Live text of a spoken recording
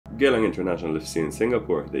Geylang International FC in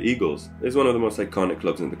Singapore, the Eagles, is one of the most iconic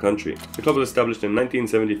clubs in the country. The club was established in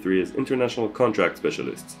 1973 as international contract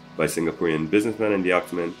specialists by Singaporean businessman and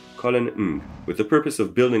yachtsman Colin Ng, with the purpose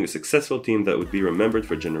of building a successful team that would be remembered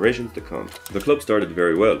for generations to come. The club started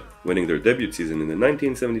very well, winning their debut season in the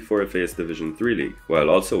 1974 FAS Division 3 League,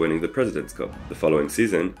 while also winning the President's Cup. The following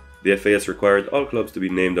season, the FAS required all clubs to be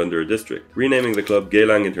named under a district, renaming the club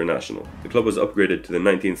Geylang International. The club was upgraded to the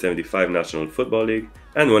 1975 National Football League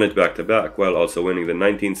and won it back-to-back, while also winning the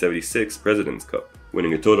 1976 President's Cup.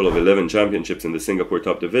 Winning a total of 11 championships in the Singapore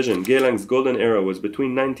Top Division, Geylang's golden era was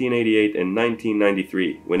between 1988 and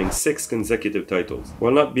 1993, winning 6 consecutive titles.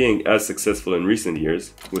 While not being as successful in recent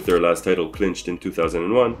years, with their last title clinched in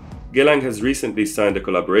 2001, Geylang has recently signed a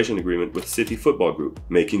collaboration agreement with City Football Group,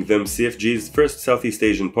 making them CFG's first Southeast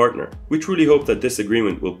Asian partner. We truly hope that this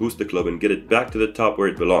agreement will boost the club and get it back to the top where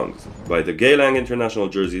it belongs. Buy the Geylang International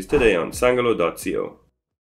jerseys today on Sangalo.co.